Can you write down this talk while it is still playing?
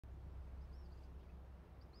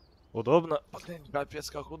Удобно? Капец,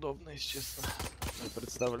 как удобно, если честно. Вы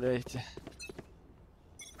представляете.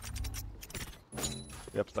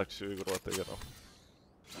 Я бы так всю игру отыграл.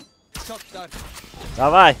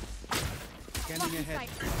 Давай!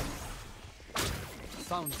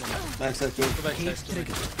 Backside two.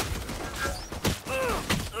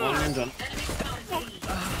 One ninja.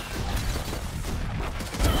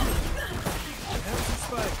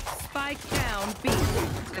 Spike down B.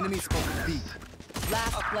 Enemy spotted B.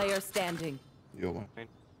 Last player standing. Yo, man.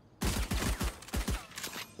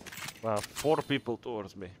 Wow, 4 people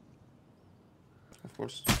towards me. Of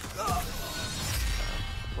course.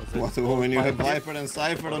 What, when you have Viper and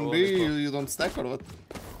Cypher on B, you don't stack or what?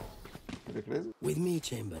 Are you crazy? With me,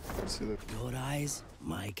 Chamber. Your eyes,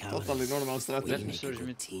 my camera. Totally normal We strategy. make a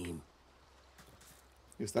good team.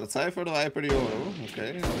 You start Cypher, Viper, Euro.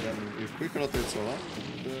 Okay, and then you quick rotate so on.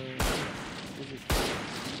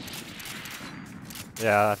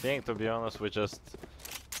 Yeah, I think to be honest we just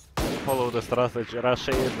follow the strategy, rush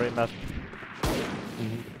A every map.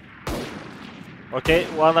 Okay,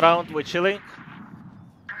 1 round we're chilling.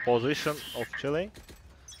 Position of chilling.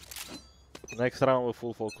 Next round we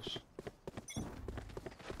full focus.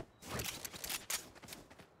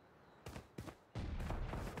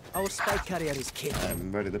 Our spike carrier is killed.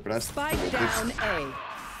 I'm very depressed. Spike down A.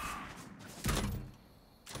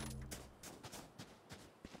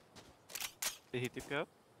 Did he TP up?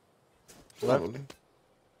 Probably.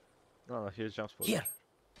 No, he jumps for Here.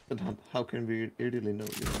 But how can we really know?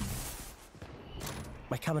 You know?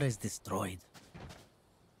 My camera is destroyed.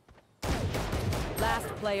 Last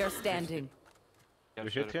player standing. Yeah, You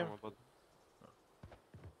hit him?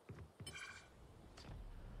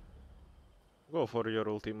 Go for your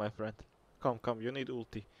ulti, my friend. Come, come, you need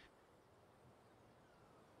ulti.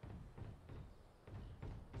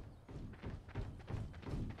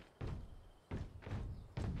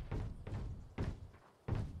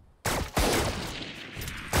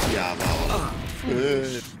 Yeah, wow.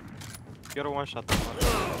 Good. You're one shot.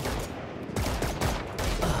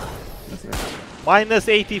 That's right. Minus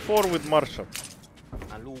 84 with Marshall.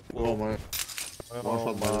 Oh my.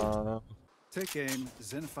 Oh, man. Take aim,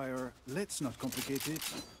 Zenfire. Let's not complicate it.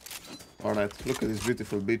 Alright, look at this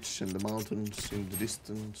beautiful beach and the mountains in the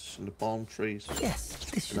distance and the palm trees. Yes,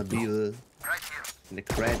 this And should the do. deal. And the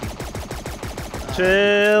credit.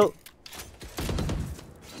 Chill!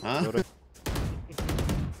 Huh?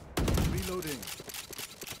 Reloading.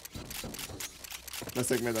 Let's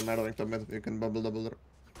take mid and narrowing top mid. You can bubble double there.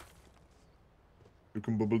 You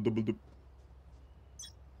can bubble double double.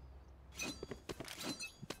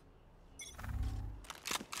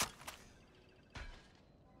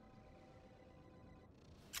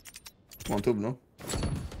 One tube, no?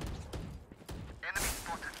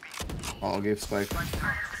 I'll give spike.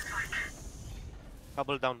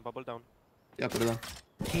 Bubble down, bubble down. Yeah, put it on.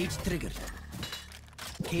 Cage triggered.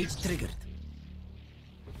 Cage triggered.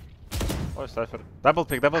 Oh, Cypher. Double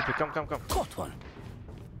pick, come, come, come. Caught one.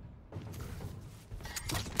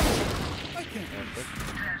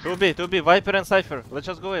 2B, 2B, Viper and Cypher. Let's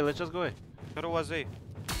just go away, let's just go away. Hero was A.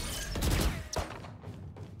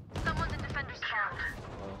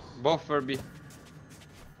 Both for B.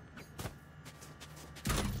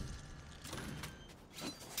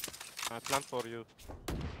 Plant for you.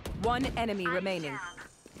 One enemy remaining.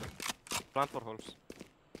 Plant for holes.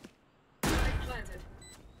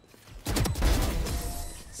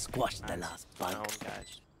 Squash the last bug. Down,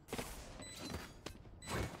 guys.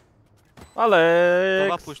 Alex!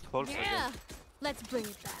 Nova pushed holes again. Yeah, let's bring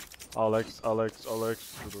it back. Alex.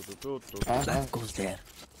 That goes there.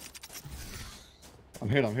 I'm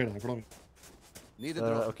here, I promise. Need a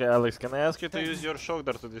drop. Okay, Alex, can I ask you to use your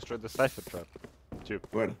shoulder to destroy the Cypher trap? Tube.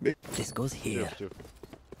 Where? B? This goes here. Tube.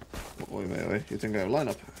 Wait. You think I have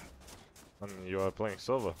lineup? And you are playing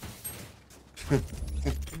Sova.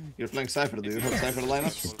 You're playing Cypher, do you have Cypher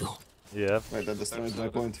lineup? Should do. Yeah. Wait, that destroys my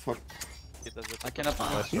point. Fuck. He does it. I cannot.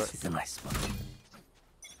 This is a nice spot.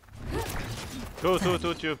 Two,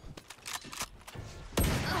 tube.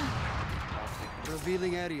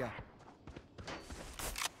 Revealing area.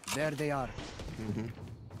 There they are.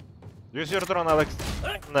 Use your drone, Alex.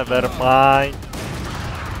 Never mind.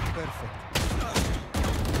 Perfect.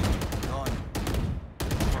 Gone.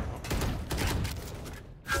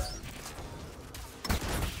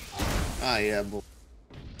 Ah, yeah, bro.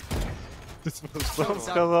 Что он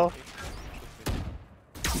сказал?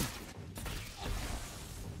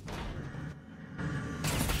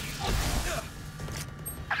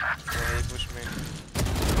 He pushed me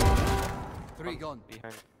 3 gone.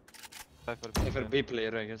 behind. Cypher Cypher B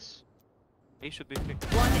player, I guess. He should be free.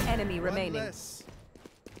 One enemy One remaining. less.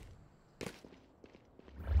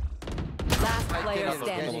 player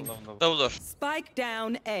standing. Double door. Spike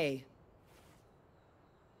down A.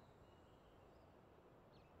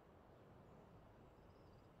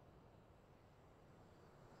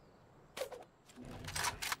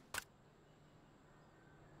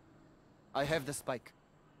 I have the spike.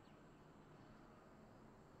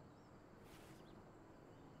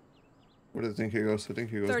 Where do you think he goes? I think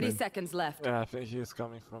he goes 30 mid. seconds left. Yeah, I think he's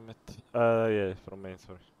coming from it. Yeah, from main,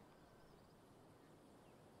 sorry.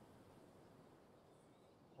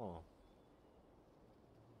 Oh.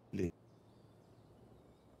 Lee.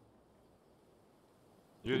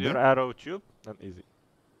 Use your arrow tube and easy.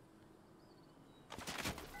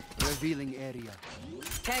 Revealing area.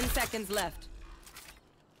 10 seconds left.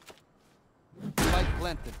 Spike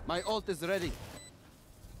planted. My ult is ready.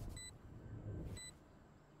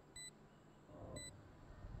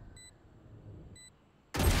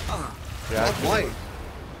 Yeah, Why?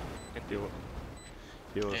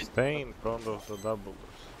 he was staying in front of the double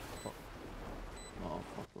doors. Oh,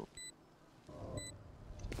 fuck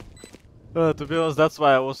off. To be honest, that's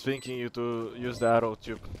why I was thinking you to use the arrow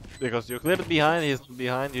tube. Because you cleared behind, he's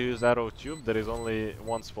behind, you use arrow tube, there is only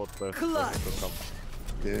one spot left for him to come.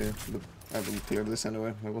 Yeah, but I will clear this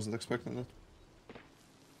anyway. I wasn't expecting that.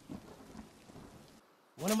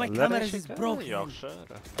 One of my Let cameras me is check. broken. Ja, sure.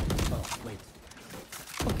 Oh, wait.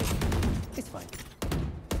 Okay. It's fine.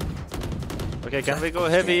 Okay, can we go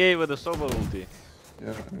heavy A with the solo ulti?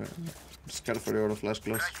 Yeah. Scared for your flash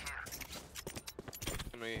close.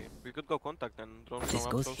 We could go contact and drone This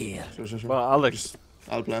from goes up close. here. Sure. Well, Alex,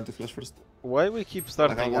 I'll plant the flash first. why we keep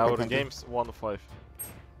starting walk up our and do- games 1-5? I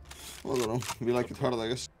don't know. We like it hard, I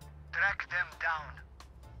guess.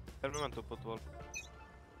 Tell me when to put wall.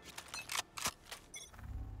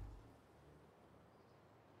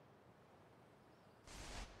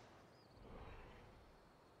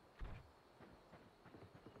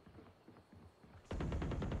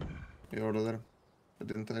 You order there. I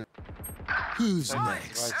didn't tell you. Who's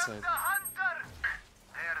Right side.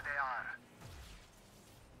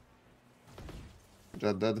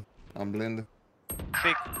 Jet dead. I'm blind.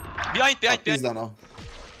 Big. Behind, behind, He's behind. down now.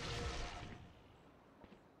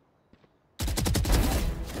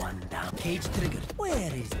 one down? Cage triggered.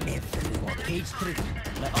 Where is everyone? Cage triggered.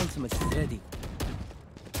 My ultimate is ready.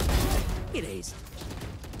 Erased.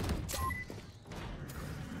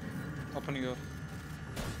 Opening door.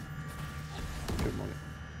 Good money.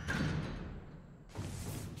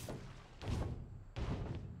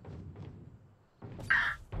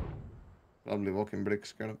 Probably walking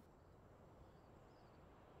bricks, kind of.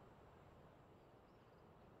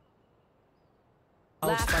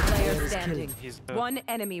 Last player standing. He's One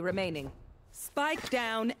enemy remaining. Spike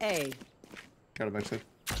down A. Kind of backside.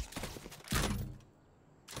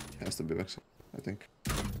 Has to be backside, I think.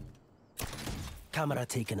 Camera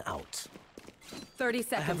taken out. 30 I have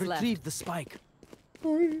seconds left. retrieved the spike.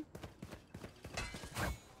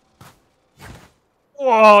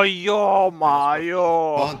 Oh, yo,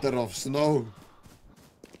 Mayo! Panther of snow.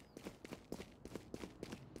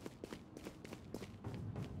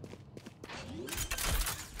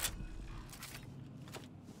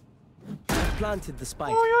 I planted the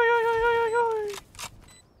spike.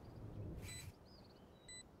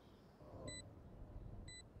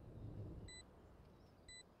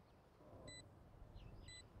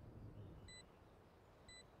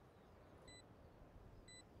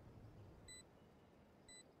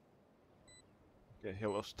 Okay, he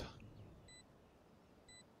lost.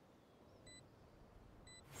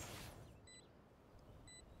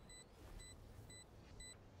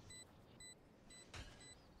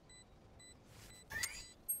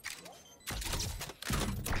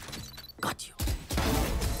 Got you.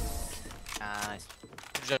 nice.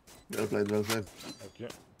 Well played, well played.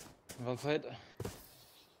 Okay. Well played.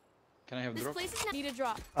 Can I have This drop? place is not need a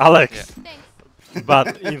drop. Alex, Thanks.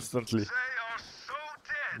 but instantly.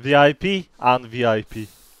 VIP and VIP.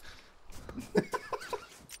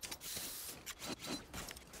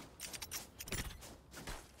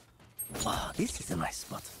 Oh, this is a nice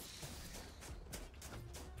spot.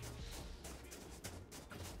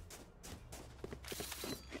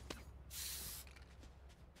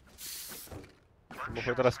 Мы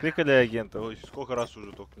хоть раз пикали агента, ой, сколько раз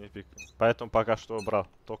уже только не пикали. Поэтому пока что брал,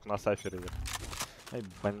 только на сайфере. Hey,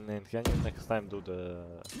 блин, can you next time do the...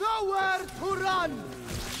 Nowhere to run!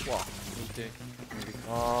 Wow. Taken. Maybe.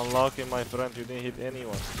 Oh, lucky my friend, you didn't hit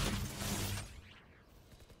anyone.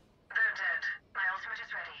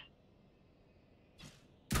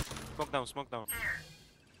 Smoke down, smoke down.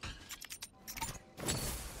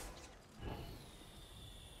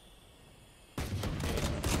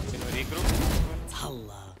 Can we regroup?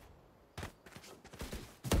 Talla.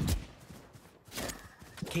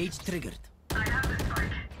 Cage triggered.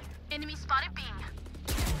 Enemy spotted B.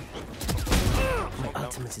 My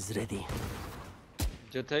ultimate is ready.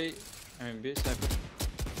 Jet A, I mean B, Cypher.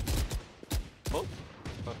 Both?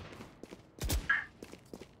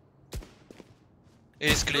 A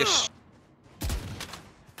is clear.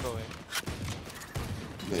 Go away.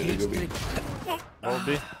 There you Cage go, B. triggered. Wall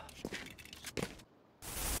B.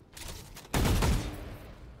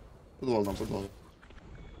 Put wall down, put wall.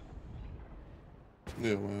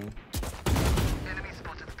 Yeah, man.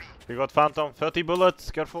 We got Phantom. 30 bullets.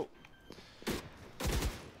 Careful.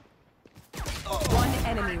 One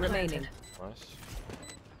enemy remaining. Nice.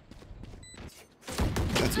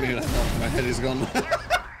 That's me right now. My head is gone.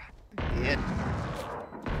 Yeah.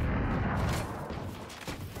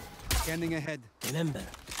 Scanning ahead. Remember,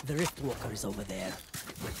 the Rift Walker is over there.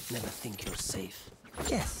 Never think you're safe.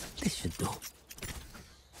 Yes, this should do.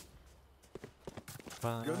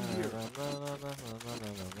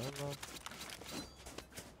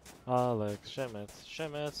 Alex,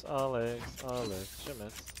 Shemets, Alex,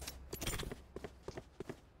 Shemets.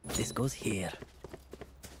 This goes here.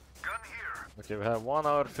 Okay, we have 1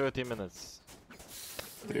 hour 30 minutes.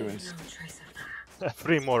 3 wins.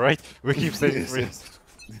 3 more, right? We keep saying Yes, 3. yes.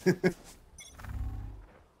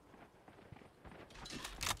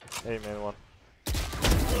 Hey man, 1.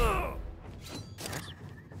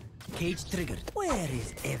 Cage triggered. Where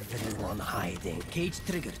is everyone hiding? Cage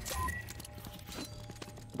triggered.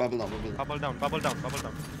 Bubble down, bubble down. Bubble down, bubble down, bubble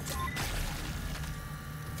down.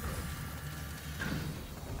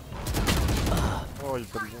 Ой,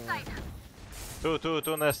 блин.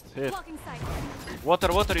 Two nest. Hit. Blocking sight.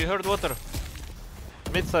 Water, you heard water.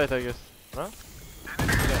 Mid side, I guess. Huh?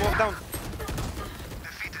 Smoke down.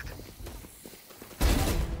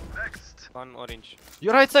 One orange.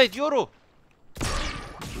 Your right side, Yoru!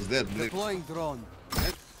 He's dead, Blake. Deploying drone.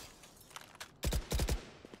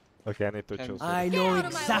 Okay, I need to chill. I know out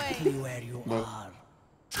of my exactly where you No. are.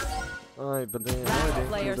 Ay, блин. Last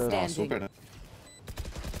player Ah, standing. super.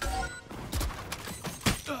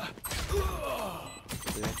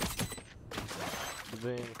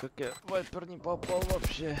 Блин, как я вайпер не попал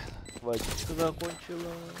вообще. Водичка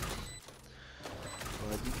закончилась.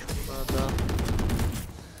 Водичку надо.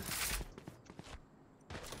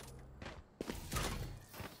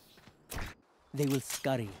 They will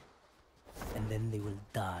scurry, and then they will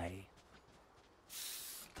die.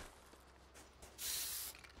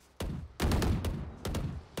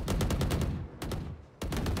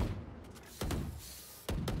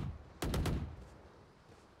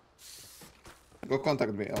 Go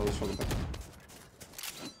contact me, I will show back.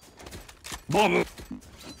 Bomb!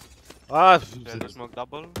 Ah, Then smoke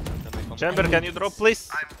double. Then I come. Chamber, can you drop please?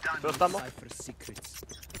 First ammo. Cypher secrets.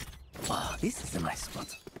 Oh, this is a nice spot.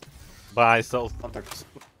 Bye, Salt. Contact.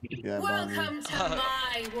 Yeah, bomb. to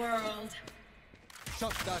my world.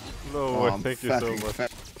 Shot that. No, thank you so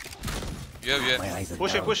much. Yeah. My eyes are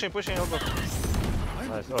Pushing, elbow.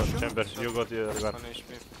 Nice. Oh, Chamber, you got your gun. 1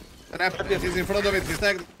 HP. Raptor, he's in front of it, he's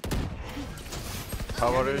tagged.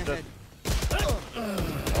 How are you dead?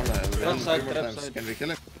 Alright, Trap side, more trap times. side. Can we kill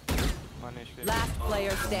him? 1 HP. Last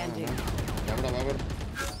player standing. Bubble.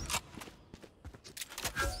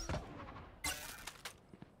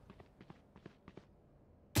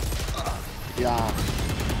 Yeah.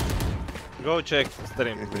 Go check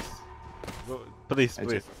stream, please. Go, please.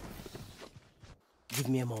 Give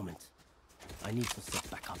me a moment. I need to set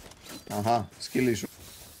back up. Aha, skill issue.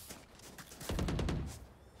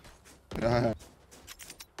 Yeah.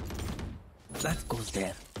 That goes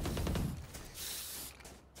there.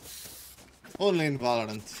 Only in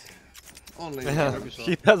Valorant. Only in Valorant.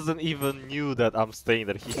 He doesn't even knew that I'm staying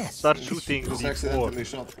there. He Yes, started he shooting Just before. accidentally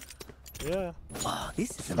shot. Yeah. Oh,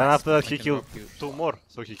 this is a And nice after that he can killed drop you. 2 more,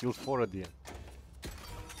 so he killed 4 at the end.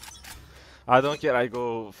 I don't care, I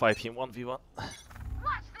go fight him 1v1.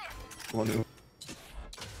 One.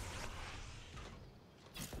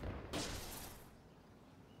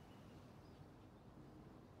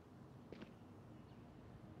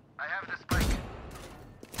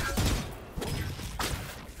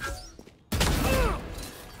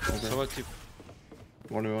 So what tip?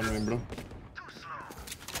 1v1 bro.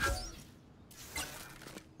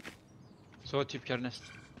 So what tip nest?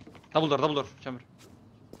 Double door, chamber.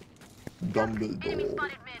 Dumbledore.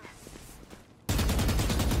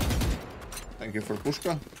 Thank you for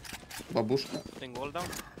pushka. Babushka. Thing wall down.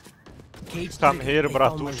 Cage Come triggered. here, They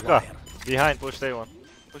found my bratushka. wire. Behind, push stay one.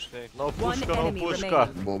 Push there. No One pushka, no enemy pushka.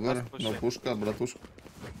 remaining. Bobber. Last push No there. pushka, bratushka.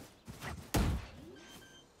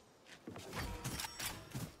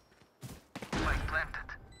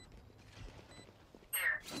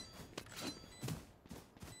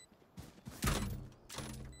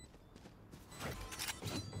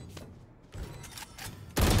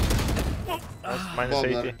 minus Bomb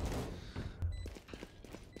 80. there.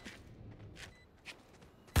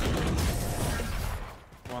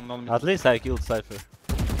 One on mid. At least I killed Cypher.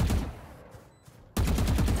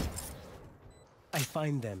 I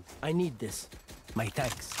find them. I need this. My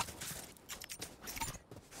thanks.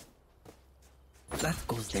 That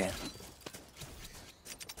goes there.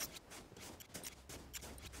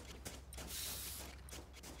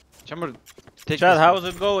 Chamber, take Chat, this. how's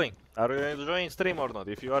it going? Are you enjoying stream or not?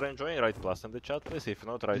 If you are enjoying, write plus in the chat, please. If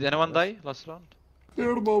not, write. Did anyone die last round?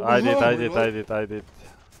 I did.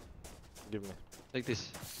 Give me. Take this.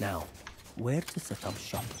 Now, where to set up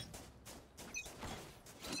shop?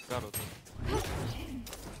 Got it.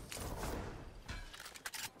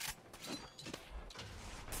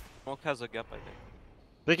 Smoke has a gap, I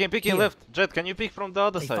think. Picking Here. left. Jet, can you pick from the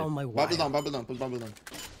other I side? found my wire. Bubble down, put bubble down.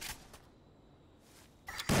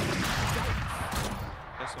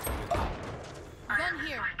 That's okay. Gun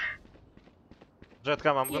here. Jet,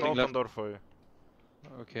 come, I'm gonna Picking open left. door for you.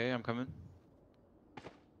 Okay, I'm coming.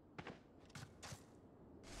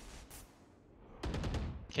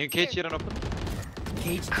 Can you cage here and open?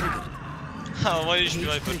 Cage triggered. Why is Cage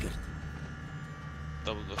Viper? triggered.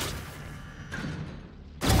 Double door.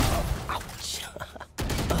 Ouch.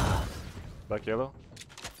 Back yellow.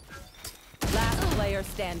 Last player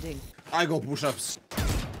standing. I go push-ups.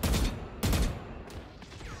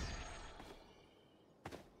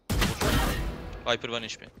 Viper 1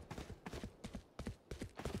 HP.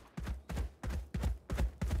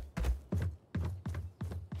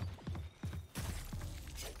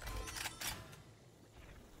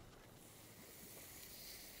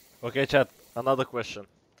 Okay, chat, another question.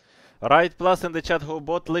 Write plus in the chat who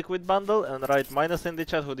bought liquid bundle and write minus in the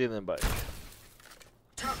chat who didn't buy.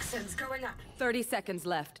 Toxins going up. 30 seconds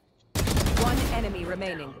left. One enemy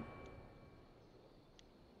remaining.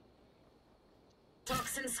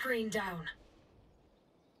 Toxin screen down.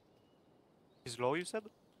 He's low, you said?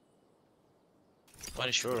 1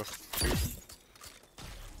 HP. Sure.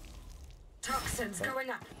 Toxins going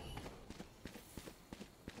up.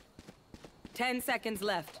 10 seconds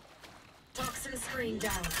left. Toxin screen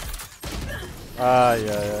down.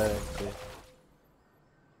 Okay.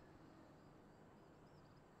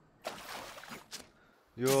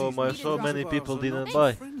 Yo, my so many people didn't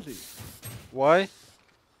buy. Friendly. Why?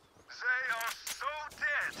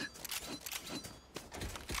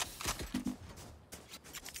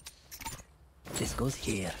 This goes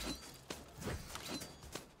here.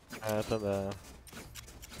 Ta-da.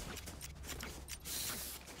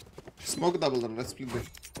 Smoke double door, let's split B.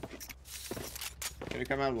 Can you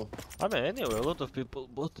come elbow? I mean, anyway, a lot of people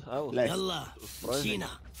bought. I was Left. Yalla. surprising. China.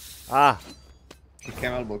 Ah, He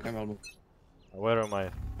came elbow, came elbow. where am I?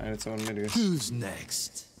 I need someone mid, guys. Who's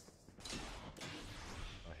next?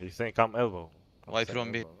 He's saying come elbow. Viper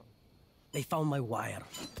on B. They found my wire.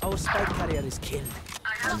 Our spike carrier is killed.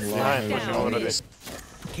 Behind, Down. pushing already.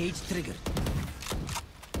 Cage triggered.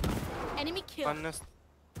 Enemy kill. One nest.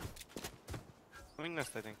 Wing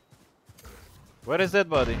nest, I think. Where is that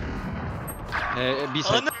body? B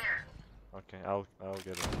side. Okay, I'll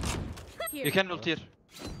get it. Here. You can ult here.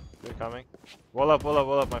 You're coming. Wall up,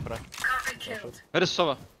 my friend. Copy killed. Where is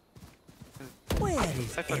Sova? Where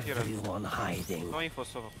is Cypher here. everyone hiding? No info,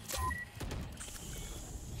 Sova.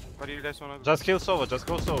 Where do you guys wanna go? Just kill Sova, just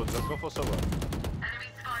go Sova, just go for Sova.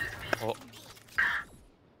 Oh,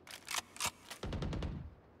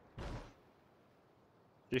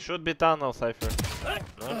 He should be tunnel, Cypher.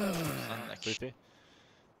 No? unlucky. Pretty.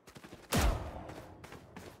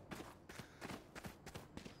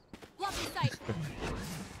 Blocking sight.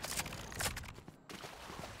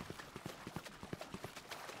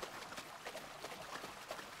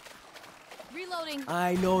 Reloading.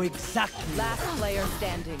 I know exactly. Last player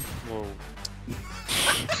standing. Whoa.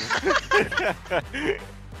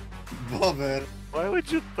 Bobber. Why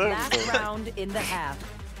would you turn Last so? round in the half.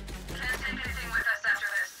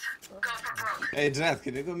 Hey Jet,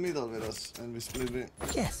 can you go middle with us and we split B?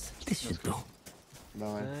 Yes, this should do.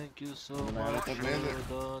 Давай. Thank you so Now much. let us mid.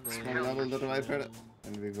 Smoke double door Viper.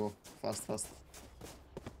 And we go. Fast.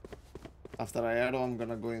 After I arrow, I'm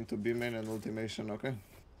gonna go into B main and ultimation, okay?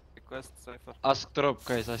 Request, Cypher. Ask drop,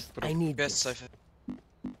 guys. Ask drop. I need Best this. Cypher.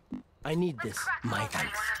 I need this. My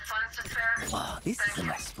thanks. Wow, this is a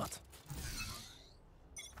nice spot.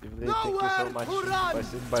 If they thank you so much.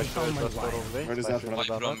 Большое my за здоровый день. Where is that from?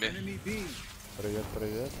 Viper on B. Enemy B.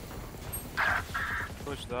 Привет.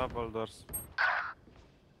 Push double doors.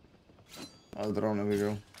 I'll drone and we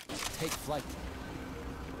go. Take flight.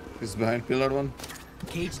 He's behind pillar one.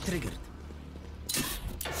 Cage triggered.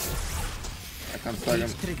 I can't tag him.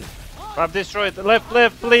 Cage triggered. Pop destroyed.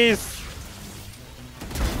 Left, please.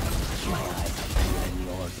 My eyes.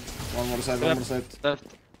 One more side, one more side. Left.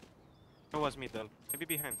 It was middle. Maybe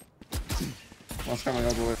behind. One's coming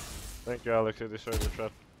up over. Thank you, Alex. You destroyed the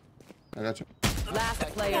trap. I got you. Last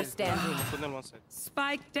player standing. Tunnel one side.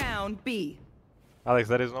 Spike down B. Alex,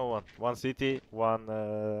 there is no one. One CT, one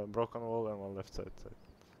broken wall, and one left side.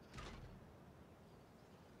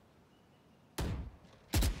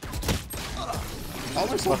 How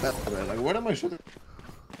am I so bad, man? Like, where am I shooting?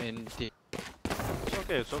 In T. It's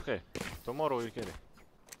okay, it's okay. Tomorrow you get it.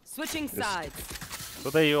 Switching sides.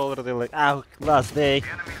 Today you already like, last day.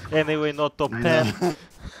 Anyway, not top 10.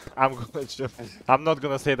 I'm not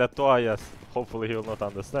gonna say that to Ayas. Hopefully he will not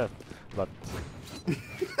understand. But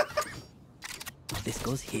This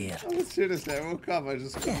goes here. Oh, seriously, I woke up, I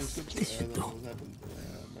just couldn't Yes, switch this it. I should don't know go. what happened.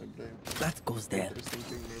 My brain. That goes there. Interesting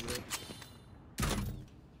thing, my brain.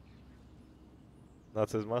 that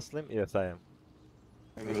says Muslim? Yes, I am.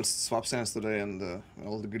 I will swap sands today and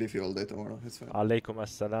I'll grief you all day tomorrow. It's fine. Alaikum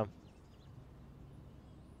assalam.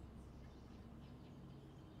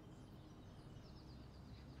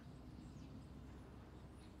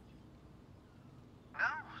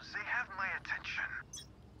 They have my attention.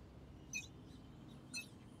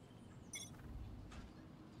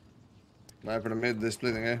 Sniper the mid, they're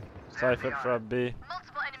splitting, eh? Cypher trap B.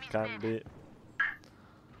 Can be.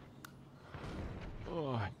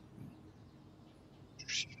 Oh.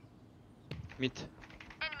 Mid.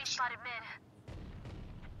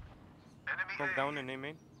 Smoke down and aim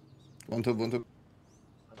main. 1-2, 1-2.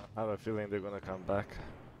 I have a feeling they're gonna come back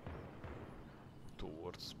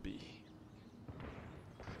towards B.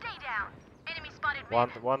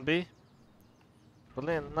 One B?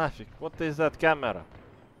 Блин, нафиг. What is that camera?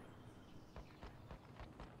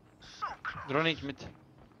 Droning mid.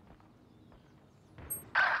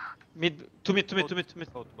 Mid. To mid.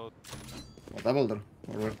 Both. What double there?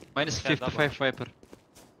 Or where? Minus Yeah, 55 Viper.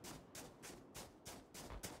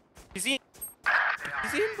 He's in.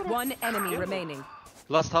 He's in, bro. One enemy remaining.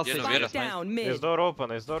 Last half Yellow, stage. yellow. Spike down Is mid. door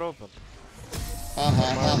open, is door open.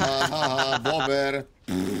 Haha, bobber.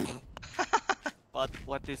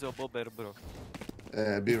 What is a bobber, bro?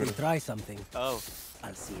 Beaver. We'll try something. Oh.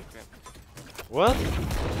 I'll see it. What?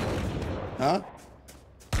 Huh?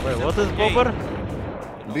 Wait, what is Okay. bobber?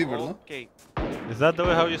 Beaver, no? Okay. Is that the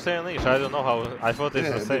way how you say in English? I don't know how. I thought it's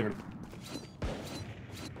Yeah, the same. beaver.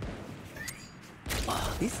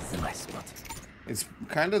 Oh, this is a nice spot. It's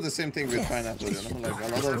kind of the same thing with Yes, pineapple, you this know? should Like a go.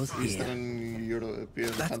 lot This of goes here. Eastern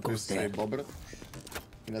European That countries goes say there. bobber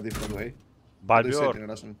in a different way. How do you say it Babior. in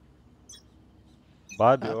Russian?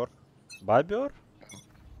 Babior. Babior?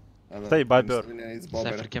 I don't Say know. babior. In Slovenia it's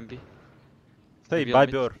bobber. Cypher can be. Say Maybe on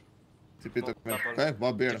mid. babior. Tipito. Double. Okay,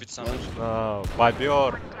 babior. Give it sandwich. No,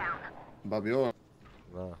 babior. Babior.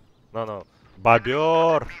 No.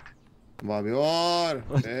 Babior. Babior.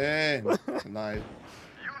 Hey, nice.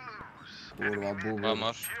 Kurva, One boomer.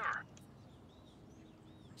 more.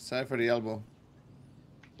 Cypher the elbow.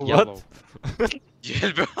 Yellow.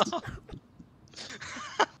 Gel bro.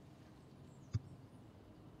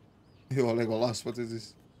 Yo, Legolas, what is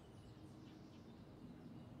this?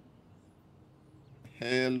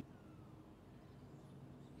 Hell.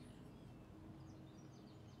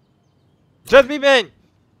 Jet B main.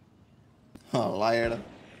 Liar.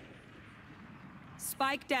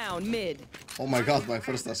 Spike down mid. Oh my god, my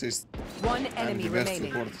first assist. One I'm enemy the best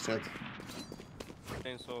remaining. support, chat.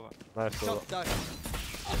 Chain's over. Nice solo.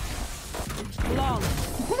 Long.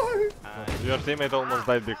 Your teammate almost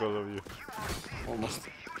died because of you. Almost.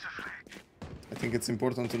 I think it's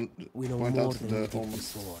important to We know point more out than we the did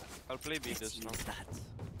almost. before. I'll play B this now. That.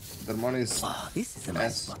 Their money is Oh, this is a nice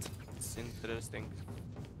Yes. spot. It's interesting.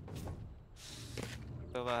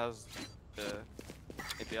 Silva has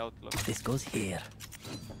the outlook. This goes here.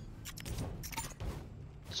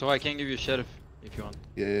 So I can give you Sheriff if you want.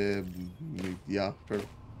 yeah, sure.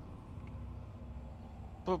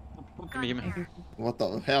 Gimme. What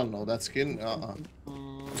the hell? No, that skin.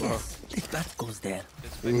 Yes, that goes there.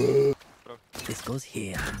 It's back. This goes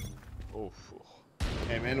here. Oof.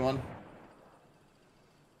 Hey, main one.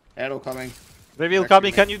 Arrow coming. They will come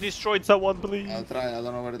in. Can you destroy someone, please? I'll try. I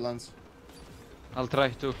don't know where it lands. I'll try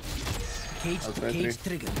too. Cage, I'll try cage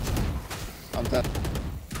three. trigger. I'm dead.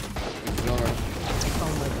 It's over. I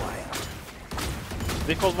found my wire.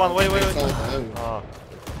 They called one. Wait. It's over. Ah.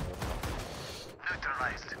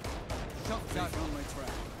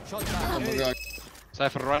 Oh my god.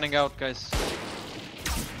 Cypher running out, guys.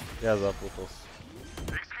 Я запутался.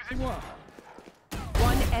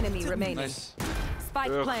 One enemy remaining. Nice.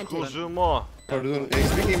 Spike planted. Excuse-moi.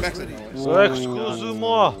 Speaking back.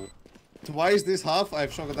 Excuse-moi. Twice this half,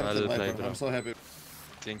 I've shot at Well the played, Viper. bro. I'm so happy.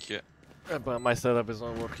 Thank you. But my setup is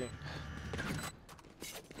not working.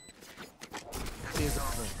 is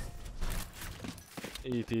over.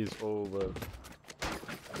 It is over.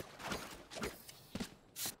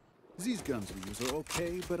 These guns we use are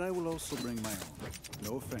okay, but I will also bring my own.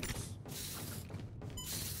 No offense.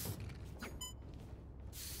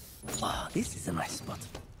 Ah, this is a nice spot.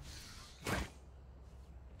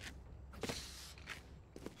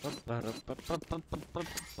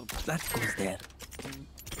 That goes there.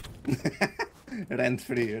 Rent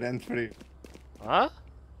free, rent free. Huh?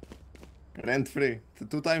 Rent free.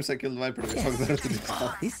 2 times I killed Viper with shock dart to this Ah,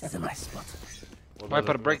 house. this is a nice spot. What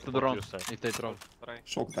Viper, does it break mean? to the What drone you say? if they drone.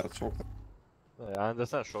 Shock dart, shock dart. Yeah, I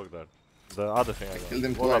understand shock dart. The other thing I got. Killed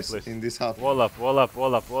him Wall up, twice please. in this half. Wall up, wall up,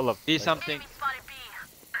 wall up, wall up. See something.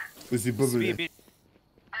 With the bubble.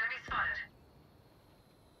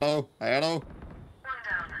 Hello, hello.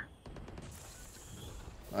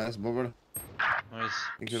 Nice, bubble. Nice.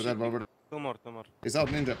 Think you're dead, bubble. Two more. He's out,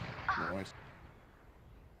 ninja. Nice.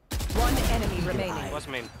 One enemy remaining. Was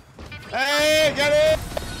main. Hey, get it!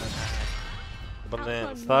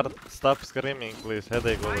 Блин, stop screaming, please.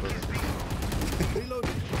 Headache already.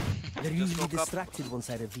 They're usually distracted once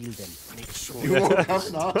I reveal them. Make sure. You woke up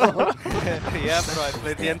now. Yeah, bro, I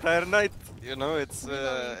played the entire night. You know, it's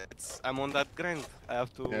I'm on that grind. I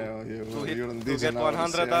have to Yeah, you're on to this get now.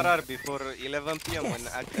 100 Yeah. RR before 11 PM when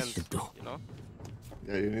act ends. You know?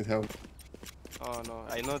 Yeah, you need help. Oh no,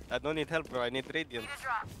 I don't need help, bro. I need radiant.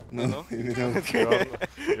 No, No? you need help.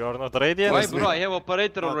 You're not radiant? Why, bro? I have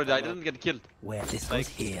operator already. I didn't get killed. Where this Like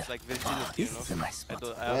goes here. it's like Ah, virginity, you this know? is a nice spot.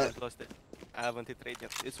 I haven't lost it. I haven't hit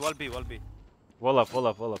radiant. It's wall B. Wall up,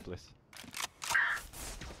 please.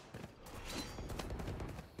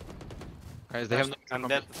 Guys, they have no. I'm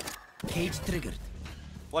dead. Cage triggered.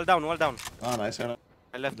 Wall down. Ah, nice.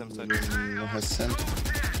 I left them, sorry. Has sent.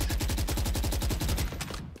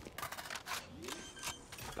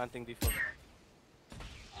 Planting default.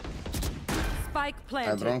 Spike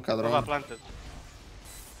planted. Cadron, Nova cadron. planted.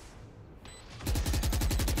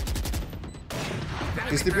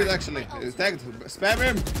 He's TP'd actually. He's tagged. Spam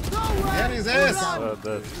him! Here he's ass!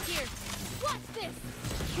 Dead.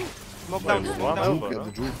 Smoke down. Wait, Smoke one down. elbow, Juke, no?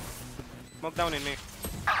 the juke. Smoke down in me.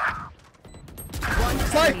 One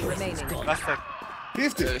enemy remaining. Last sec.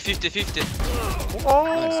 50! 50-50.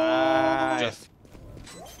 Nice.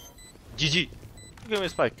 GG. Give me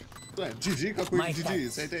spike. GG, какой My GG?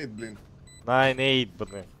 thanks. 8-8, блин. 9-8,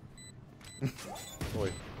 блин.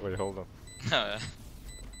 Wait, hold on.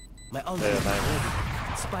 My Yeah, ultimate is 9. ready.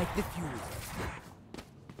 Spike defused.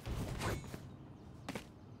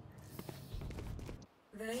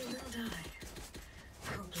 They will die.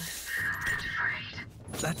 Hopeless.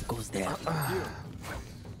 That goes there.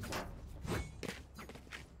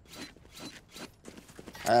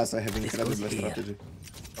 Yes, I have goes incredible here. strategy.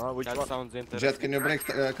 Which That one? sounds interesting. Jet, can you break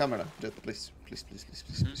camera? Jet, please. Please.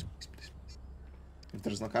 If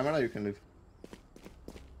there's no camera, you can leave.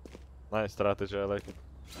 Nice strategy, I like it.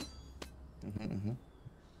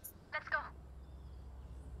 Let's go.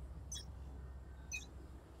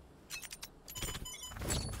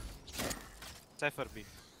 Cypher B.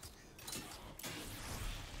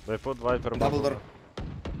 They put Viper Double door.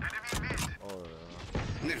 Oh,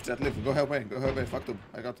 Leave, Jet, leave. Go help me. Fuck them.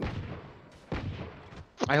 I got them.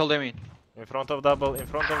 I hold him in. in front of double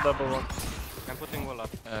one. I'm putting wall up.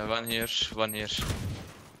 One here. Enemy spotted.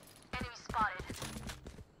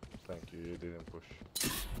 Thank you, you didn't push.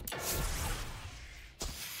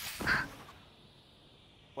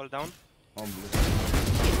 Wall down. Oh, blue.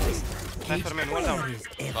 Cypher main, wall down. Where is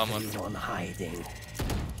everyone hiding?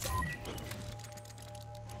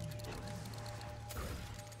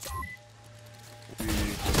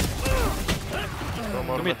 No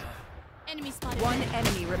more Commit. Enemy spotted. One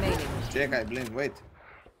enemy remaining. Check, I blind. Wait.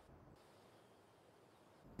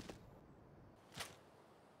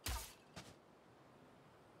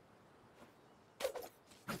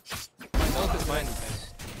 Ult is fine,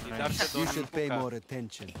 guys. He darted You on should pay hookah. more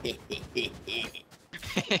attention.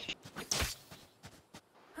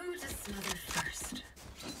 Who to smother first?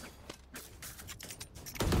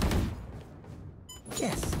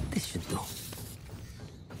 Yes, this should do.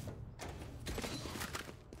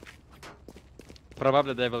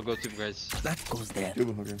 Probably they will go tube, guys. That goes there.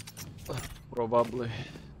 Cube, okay. Probably.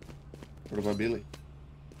 Probability.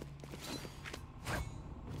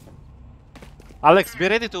 Alex, be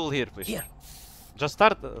ready to ult here, please. Here. Just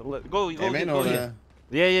start. Go Hey, main go or... here.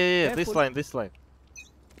 Yeah. This Careful. line, this line.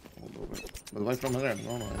 But why from here?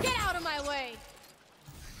 No. Get out of my way.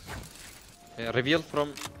 Reveal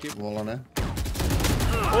from cube. Wall on, eh?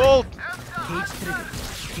 Ult! Cage triggered.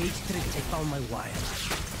 Cage triggered. I found my wire.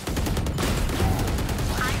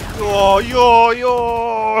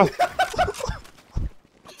 Yo!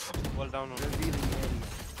 Wall down on.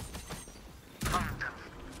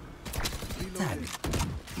 tag.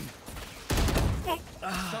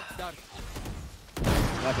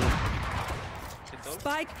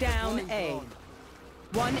 Spike down A.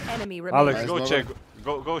 One enemy remaining. Alex, Nice, go Valorant. check.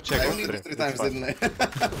 Go check I on only stream. did 3 It's times, fine. didn't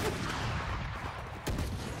I?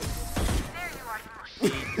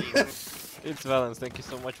 It's Valence. Thank you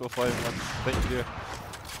so much for 5 months. Thank you.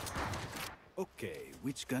 Okay,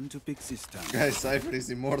 which gun to pick this time? Guys, Cypher is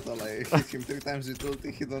immortal. I hit him 3 times with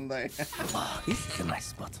ulti, he don't die. Ah, this is a nice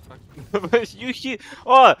spot. You hit.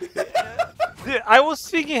 Oh, dude, I was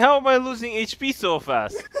thinking, how am I losing HP so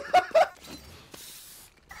fast?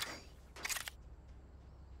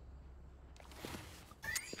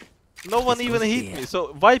 No one even hit me.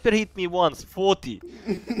 So Viper hit me once, 40.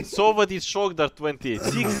 Sova did shock dart 28,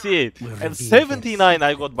 68, and 79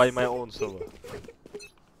 I got by my own Sova.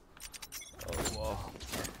 Oh wow.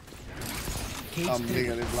 Cage I'm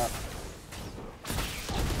trigger. legally black.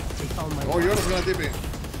 They found my Oh, you're gonna tip it.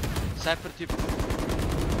 Cypher tip.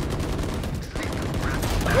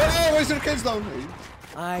 Oh, where's your cage down?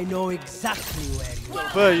 I know exactly where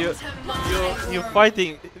you are. But you're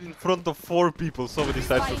fighting in front of 4 people. Somebody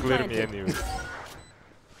decides to clear me anyway.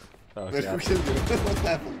 Where Okay. who killed you? What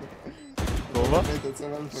happened? Sova? Wait, that's a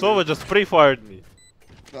run for Sova just pre-fired me. you.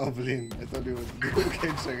 Oh, Blin, I thought you would do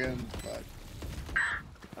cage again. Fuck.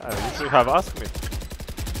 You should have asked me.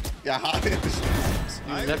 Yeah,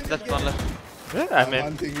 Left, one left. Yeah, I I'm mean,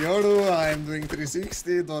 hunting Yoru, I'm doing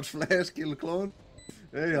 360, dodge flash, kill clone.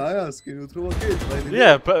 Hey, I ask, can you throw a cage?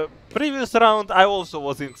 yeah, previous round I also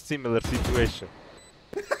was in similar situation.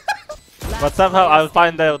 But somehow I'll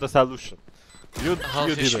find out the solution. You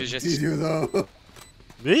didn't. Did you know?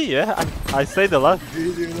 Me? Yeah, I said a lot.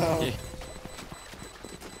 Did you know? Yeah.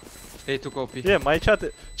 They took OP. Yeah, my chat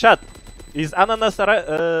is ananas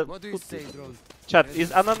What do you say, drone? chat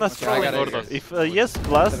is ananas Yeah, I rolling got it, or not? guys. If yes,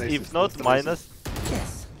 plus. That's If racist, not, that's minus.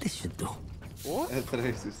 Yes, this should do. That's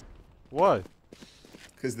racist. Why?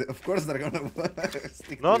 Because of course they're gonna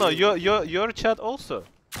stick No, to no, you. your chat also.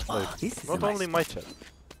 Like, Ah, this is not a nice only spot. my chat.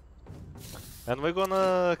 And we're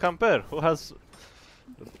gonna compare who has.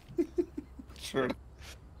 Sure.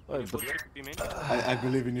 Well, but- I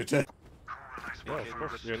believe in your chat. yeah, of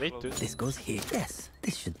course, you need to. This goes here. Yes,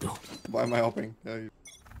 this should do. Why am I hopping?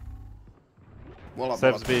 Wall up,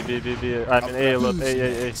 Sebs B. I mean A a lot.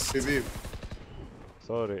 A. BB.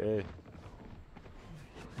 Sorry, A.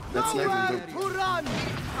 That's late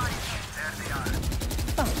into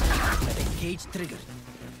Cage triggered.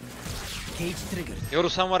 Cage triggered. Yoru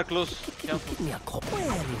somewhere close. Careful. Give me a call.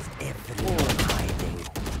 Where is everyone hiding?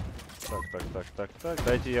 Так.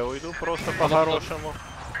 Дайте я уйду просто по-хорошему.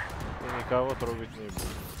 И никого трогать не буду.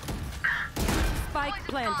 Spike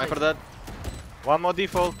planted. Cypher dead. One more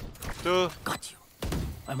default. 2. Got you.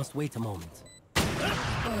 I must wait a moment.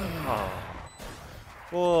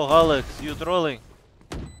 Oh, Alex, you trolling.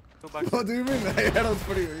 What do you mean? I herald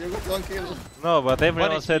for you. You got 1 kill. No, but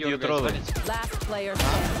everyone One said HP, you guys, trolling. one HP. Last player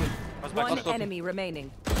standing. One Stop. enemy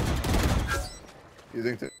remaining. You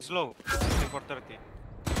think that Slow. For 30.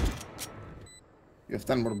 you have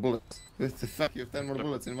 10 more bullets? What the fuck? You have 10 more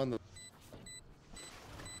bullets in bundle.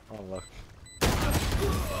 Unlucky.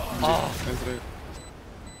 That's right.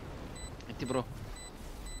 Anti bro.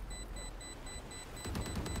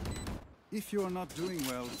 If you are not doing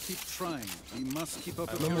well, keep trying. We must keep up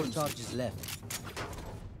No more appearances. charges left.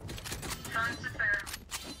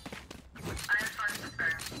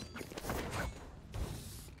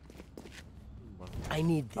 I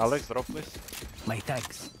need this. Alex, drop please. My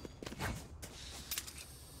thanks.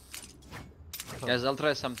 Guys, I'll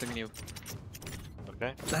try something new.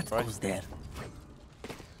 Okay. That Right. goes there.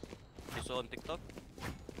 You saw on TikTok?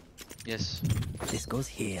 Yes. This goes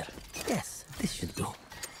here. Yes, this should do.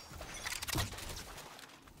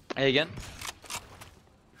 A again.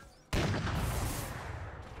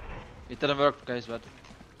 It didn't work, guys, but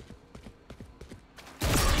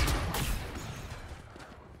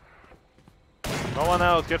No one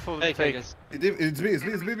out. Careful with fake, fake. guys. It's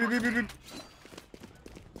B.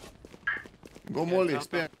 Go Molly,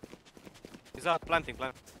 spam. He's out, planting.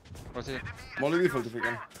 Rotate. Molly default if you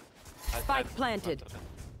can. Spike planted.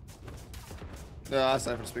 Yeah,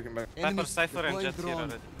 Cypher speaking back. Cypher and Jet here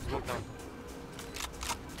already. Smoke down.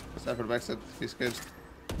 Cypher backside, he's caged.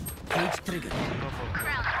 Cage triggered.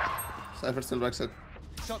 Cypher still backside.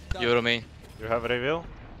 Yoru main. You have reveal?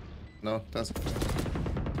 No, that's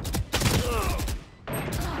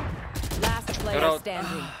Last player out.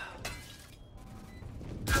 standing.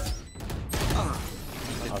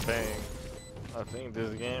 I think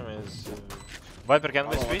this game is. Viper, can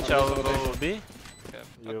we switch? I will go B.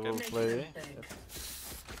 You will play A.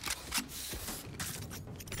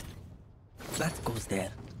 That goes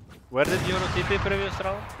there. Where did Euro TP previous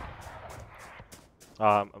round?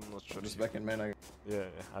 I'm not sure. Just back in main, Yeah,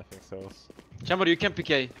 I think so. Chamber, you can pick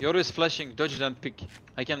A. Yoru is flashing, dodge then pick.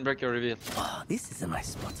 I can break your reveal. Oh, this is a nice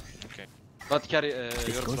spot. Okay. But carry This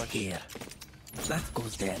your goes flash. here. That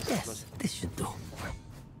goes there. Yes, this should do. Watch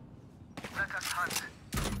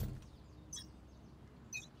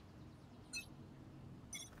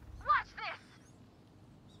this.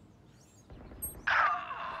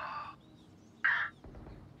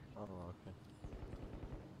 Oh, okay.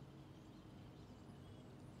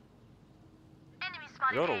 Enemy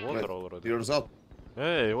spotted. Euro A. water already. Yours up.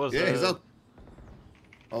 Yeah, it was. Yeah, he's up.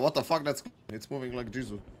 Oh, what the fuck? It's moving like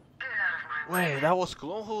Jesus. Wait, that was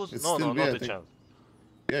Clone who's? It's No, still no, B, I not the think. champ.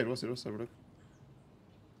 Yeah, it was. I look.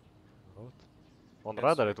 What? On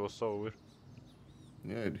radar, it was so weird.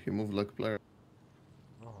 Yeah, he moved like a player.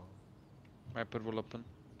 Oh. Viper will open.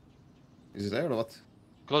 Is it there or what?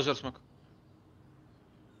 Close your smoke.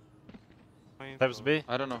 Taps B,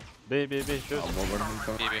 I don't know. B, shoot.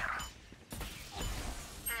 BB.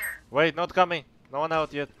 Wait, not coming. No one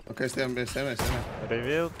out yet. Okay, stay on B, stay on.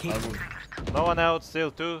 Revealed. I'll move. No one out, still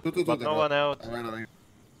two. Two, But no one out. I ran.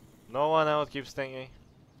 No one out, keep staying A.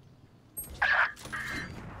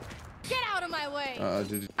 Get out of my way.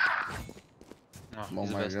 GG. Oh, Oh he's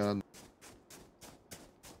the my best. god.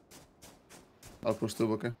 I'll push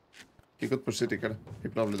tube, okay? He could push city, kid. He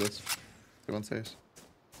probably does. He won't say yes.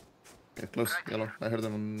 Okay, close, yellow. I heard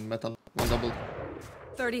them on metal. One double.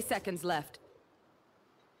 30 seconds left.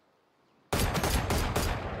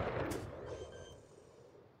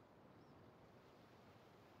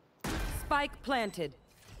 Spike planted.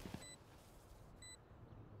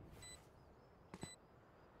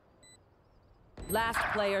 Last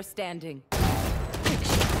player standing.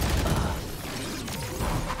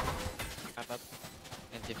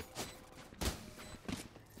 NT.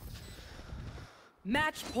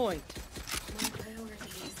 Match point.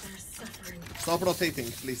 Stop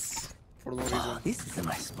rotating, please. For no reason. Oh, this is a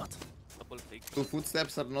nice spot. Double pick. 2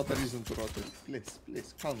 footsteps are not a reason to rotate.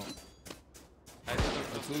 Please, calm down. I don't know.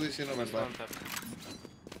 Let's do this in a minute. Don't have.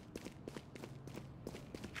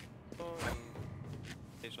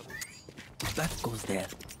 That goes there.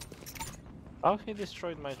 How he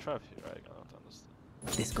destroyed my trap here? I cannot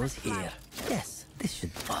understand. This goes here. Yes, this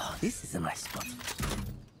should. Oh, this is a nice spot.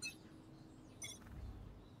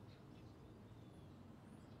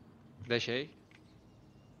 Dash A.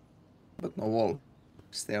 But no wall.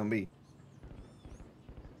 Stay on B.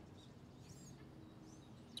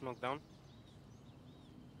 Smoke down.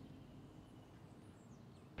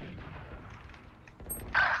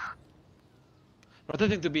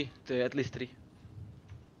 Rotating to B, to at least 3.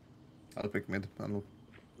 I'll pick mid and loop.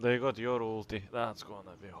 They got your ulti. That's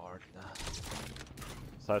gonna be hard.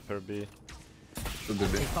 Cypher B. Should be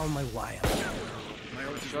B. They found my wire. My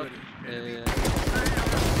ult is Shot. ready.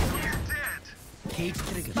 Cage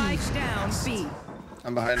trigger. Spike down B.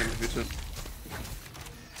 I'm behind him, future.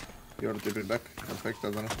 You're TP back. Perfect,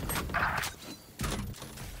 I don't know.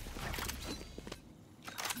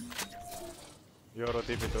 Euro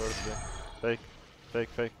TP towards B.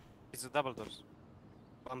 Fake. It's a double doors.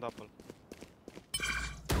 One double.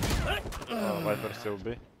 Oh, Viper still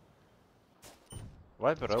B.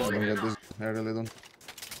 Viper I out. don't get this. I really don't.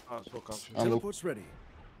 Oh, so confused. I'm loop. Teleport's ready.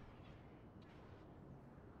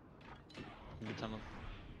 Mid tunnel.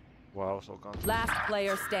 Wow, so confused. Last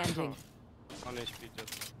player standing. 1 HP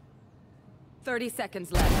just. 30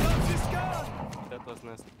 seconds left. That was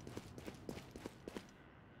nasty.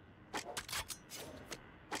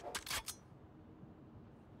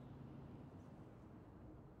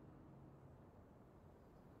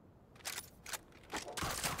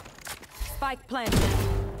 Spike planted.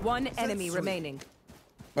 One enemy remaining.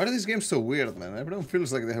 Why are these games so weird, man? Everyone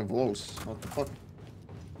feels like they have walls. What the fuck?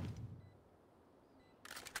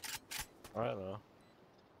 I don't know.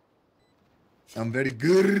 I'm very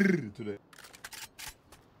good today.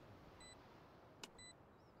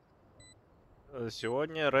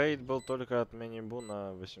 Сегодня рейд был только от Минибу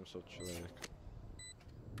на 800 человек.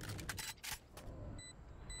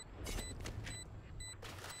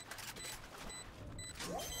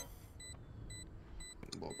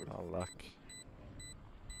 Luck.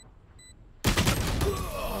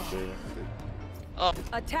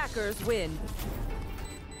 Attackers win.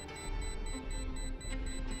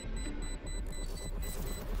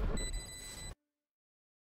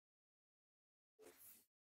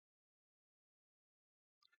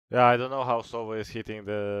 Yeah, I don't know how Sova is hitting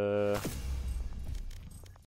the